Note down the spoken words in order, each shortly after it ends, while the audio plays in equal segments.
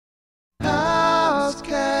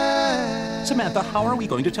Samantha, how are we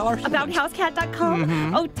going to tell our About humans?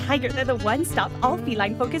 HouseCat.com? Oh, Tiger, they're the one-stop,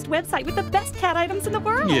 all-feline-focused website with the best cat items in the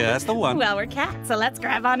world. Yeah, that's the one. Well, we're cats, so let's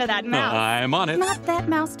grab onto that mouse. I'm on it. Not that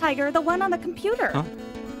mouse, Tiger, the one on the computer. Huh?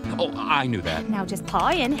 Oh, I knew that. Now just paw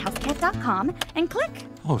in HouseCat.com and click.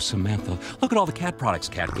 Oh, Samantha, look at all the cat products,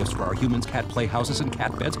 cat gifts for our humans, cat playhouses, and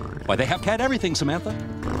cat beds. Why, they have cat everything, Samantha.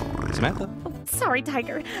 Samantha? Oh, sorry,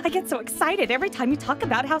 Tiger. I get so excited every time you talk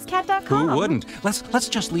about HouseCat.com. Who wouldn't? Let's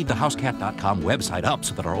just leave the HouseCat.com website up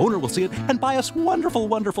so that our owner will see it and buy us wonderful,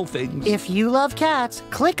 wonderful things. If you love cats,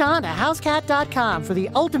 click on to HouseCat.com for the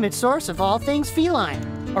ultimate source of all things feline.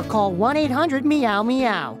 Or call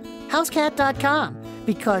 1-800-MEOW-MEOW. HouseCat.com,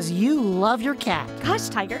 because you love your cat. Gosh,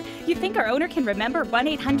 Tiger, you think our owner can remember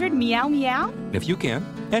 1-800-MEOW-MEOW? If you can,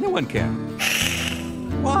 anyone can.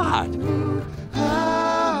 What?